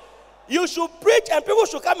life. You should preach and people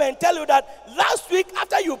should come and tell you that last week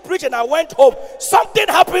after you preached and I went home, something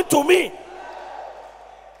happened to me.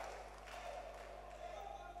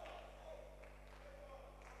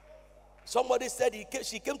 Somebody said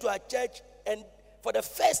she came to our church and for the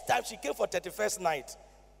first time she came for 31st night.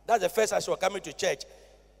 That's the first time she was coming to church.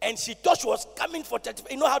 And she thought she was coming for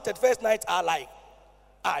 31st. You know how 31st nights are like?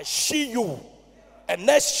 I see you. And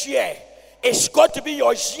next year, it's going to be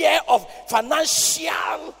your year of financial.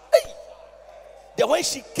 Hey. Then when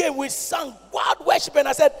she came, we sang God worship, and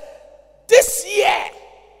I said, this year,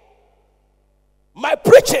 my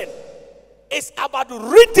preaching is about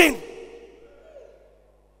reading.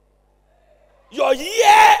 Your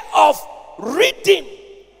year of reading.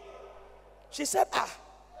 She said,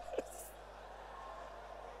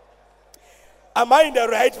 am I in the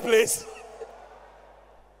right place?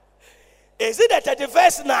 Is it the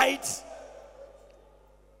 31st night?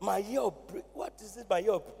 My year of, what is it, my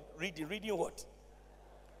year of reading? Reading what?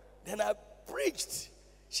 Then I preached.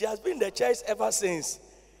 She has been in the church ever since.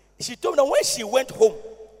 She told me that when she went home,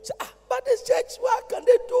 she said, but this church, what can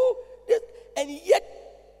they do? This? And yet,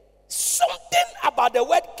 something about the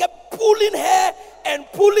word kept pulling her and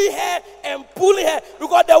pulling her and pulling her.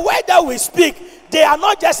 Because the word that we speak, they are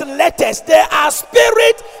not just letters. They are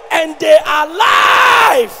spirit and they are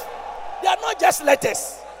life. They are not just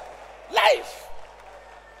letters. Life.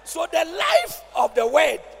 So the life of the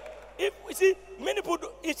word. If you see, many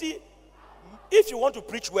people, if you want to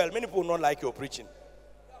preach well, many people will not like your preaching.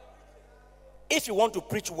 If you want to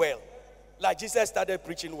preach well, like Jesus started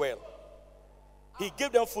preaching well, he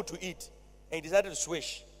gave them food to eat, and he decided to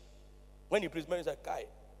switch. When he preached, he said, Kai,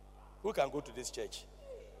 who can go to this church?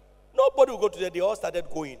 Nobody will go to there. They all started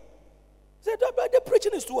going. He said, but the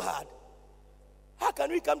preaching is too hard. How can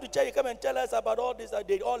we come to church? You come and tell us about all this.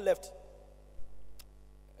 They all left.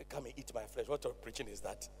 Come and eat my flesh. What sort of preaching is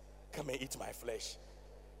that? Come and eat my flesh.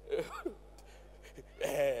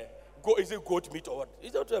 Is it goat meat or what?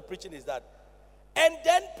 Is that what sort of preaching is that? And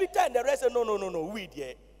then Peter and the rest said, no. We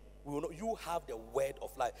there. You have the word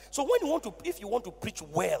of life. So if you want to preach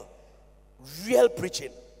well, real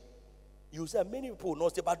preaching, you say many people will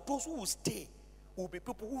not stay, but those who will stay will be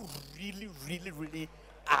people who really, really, really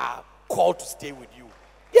are called to stay with you.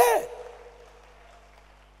 Yeah.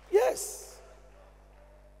 Yes.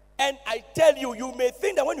 And I tell you, you may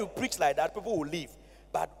think that when you preach like that, people will leave.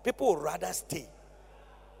 But people will rather stay.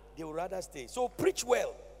 They will rather stay. So preach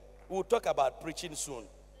well. We'll talk about preaching soon.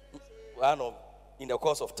 I know, in the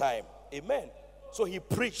course of time. Amen. So he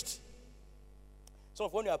preached. Some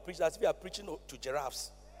of when you are preaching, as if you are preaching to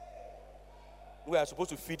giraffes. We are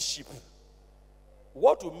supposed to feed sheep.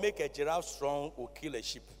 What will make a giraffe strong will kill a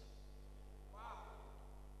sheep.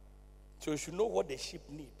 So you should know what the sheep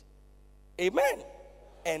need. Amen.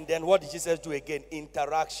 And then what did Jesus do again?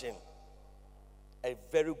 Interaction. A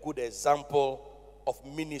very good example of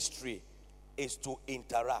ministry is to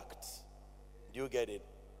interact. Do you get it?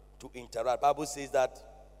 To interact. Bible says that.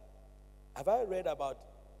 Have I read about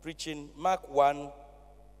preaching? Mark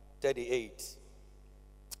 1:38.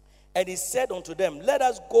 And he said unto them, let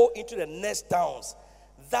us go into the next towns,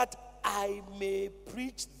 that I may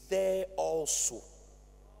preach there also.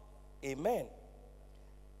 Amen.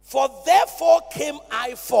 For therefore came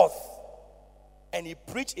I forth. And he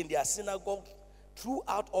preached in their synagogue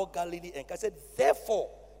throughout all Galilee. And I said, therefore,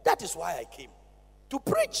 that is why I came. To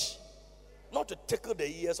preach. Not to tickle the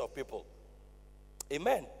ears of people.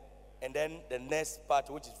 Amen. And then the next part,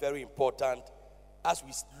 which is very important, as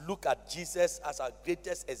we look at Jesus as our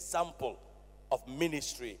greatest example of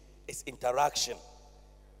ministry, is interaction.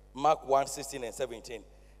 Mark 1:16 and 17.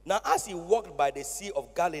 Now as he walked by the Sea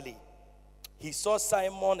of Galilee, he saw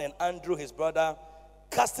Simon and Andrew his brother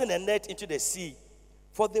casting a net into the sea,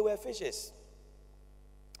 for they were fishers,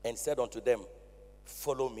 and said unto them,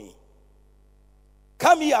 follow me.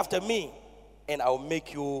 Come ye after me, and I will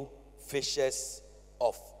make you fishers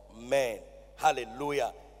of men.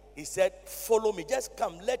 Hallelujah. He said, follow me. Just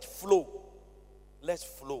come. Let's flow. Let's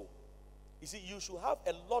flow. You see, you should have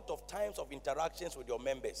a lot of times of interactions with your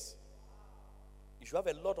members. You should have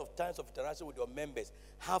a lot of times of interaction with your members.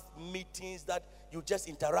 Have meetings that you just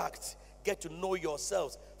interact. Get to know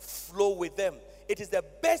yourselves. Flow with them. It is the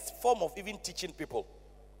best form of even teaching people.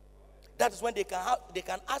 That is when they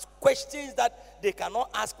can ask questions that they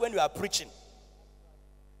cannot ask when you are preaching.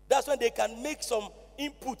 That's when they can make some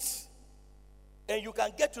inputs. And you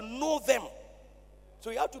can get to know them. So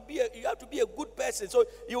you have to be a good person. So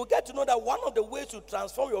you will get to know that one of the ways to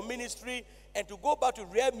transform your ministry and to go back to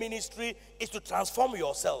real ministry is to transform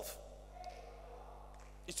yourself.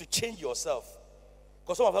 Is to change yourself.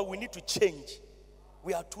 Because some of us, we need to change.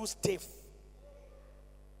 We are too stiff.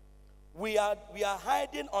 We are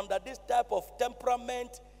hiding under this type of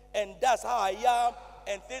temperament, and that's how I am,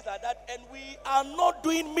 and things like that, and we are not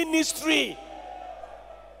doing ministry.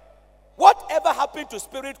 Whatever happened to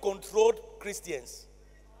spirit-controlled Christians?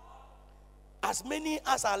 As many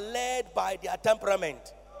as are led by their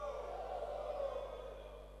temperament.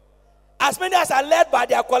 As many as are led by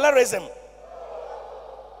their cholerism.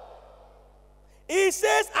 He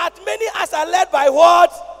says, as many as are led by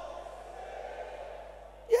what?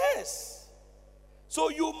 Yes. So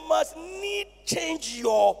you must change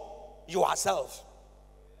yourself.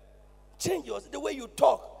 Change the way you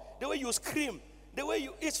talk, the way you scream, the way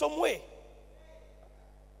you, it's some way.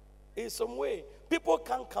 It's some way. People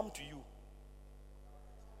can't come to you.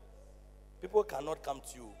 People cannot come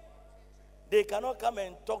to you. They cannot come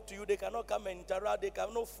and talk to you. They cannot come and interact. They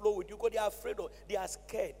cannot flow with you because they are afraid of, they are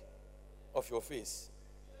scared of your face.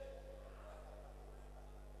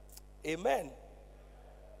 Amen.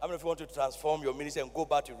 I mean, if you want to transform your ministry and go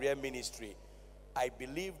back to real ministry, I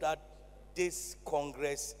believe that this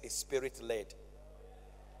Congress is spirit-led.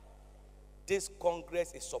 This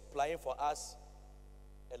Congress is supplying for us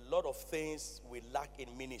a lot of things we lack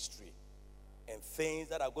in ministry and things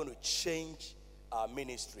that are going to change our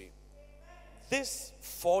ministry. These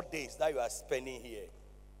 4 days that you are spending here,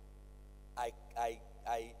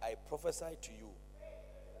 I prophesy to you.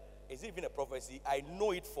 Is it even a prophecy? I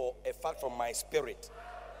know it for a fact from my spirit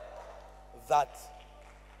that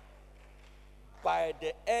by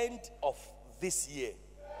the end of this year,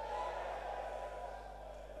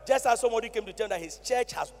 just as somebody came to tell me that his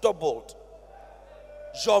church has doubled,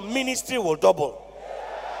 your ministry will double.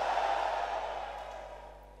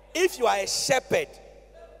 If you are a shepherd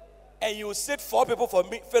and you sit 4 people for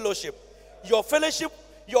fellowship,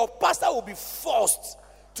 your pastor will be forced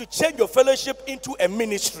to change your fellowship into a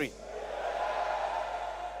ministry.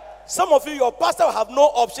 Some of you, your pastor will have no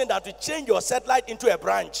option than to change your satellite into a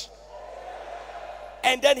branch.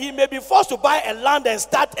 And then he may be forced to buy a land and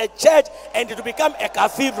start a church and it will become a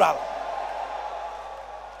cathedral.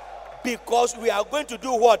 Because we are going to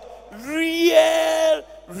do what? Real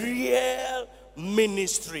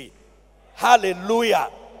ministry. Hallelujah.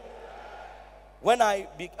 When I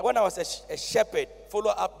was a shepherd,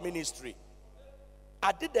 follow-up ministry,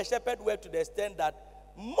 I did the shepherd work to the extent that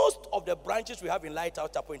most of the branches we have in Lighthouse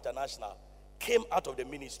Chapel International came out of the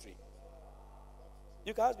ministry.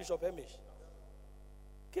 You can ask Bishop Hamish.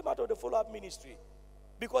 Came out of the follow-up ministry.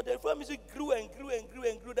 Because the full ministry grew and grew and grew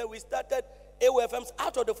and grew. Then we started AOFMs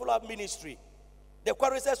out of the follow-up ministry. The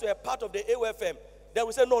choristers were part of the AOFM. Then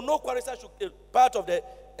we said, no choristers should be part of the,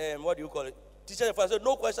 what do you call it? Teacher and follow-up.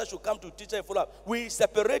 No choristers should come to teacher and follow-up. We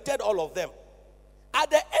separated all of them.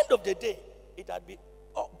 At the end of the day, it had been,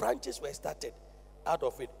 branches were started out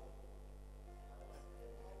of it.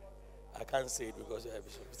 I can't say it because you have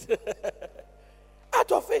bishops.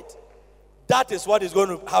 Out of it. That is what is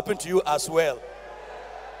going to happen to you as well.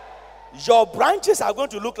 Your branches are going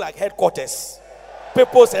to look like headquarters.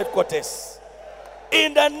 People's headquarters.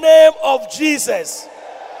 In the name of Jesus,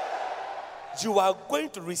 you are going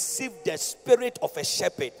to receive the spirit of a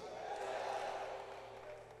shepherd.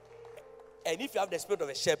 And if you have the spirit of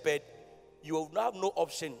a shepherd, you will have no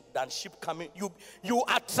option than sheep coming. You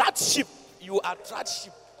attract sheep. You attract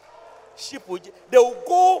sheep. Sheep will, they will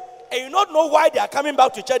go, and you not know why they are coming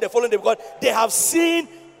back to church the following day, because they have seen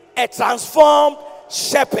a transformed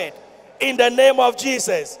shepherd. In the name of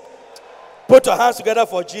Jesus. Put your hands together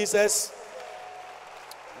for Jesus.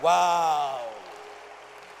 Wow.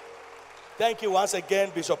 Thank you once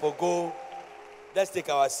again, Bishop Ogo. Let's take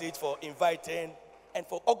our seat for inviting and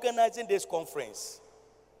for organizing this conference.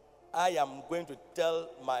 I am going to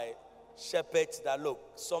tell my shepherds that, look,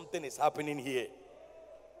 something is happening here.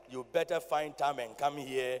 You better find time and come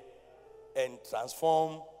here and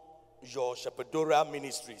transform your shepherdorial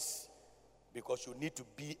ministries, because you need to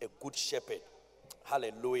be a good shepherd.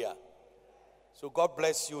 Hallelujah. So God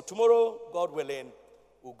bless you. Tomorrow, God willing,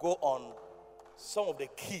 we'll go on some of the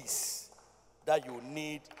keys that you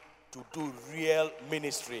need to do real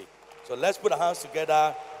ministry. So let's put our hands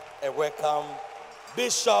together and welcome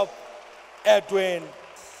Bishop Edwin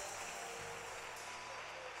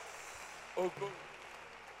Ogo.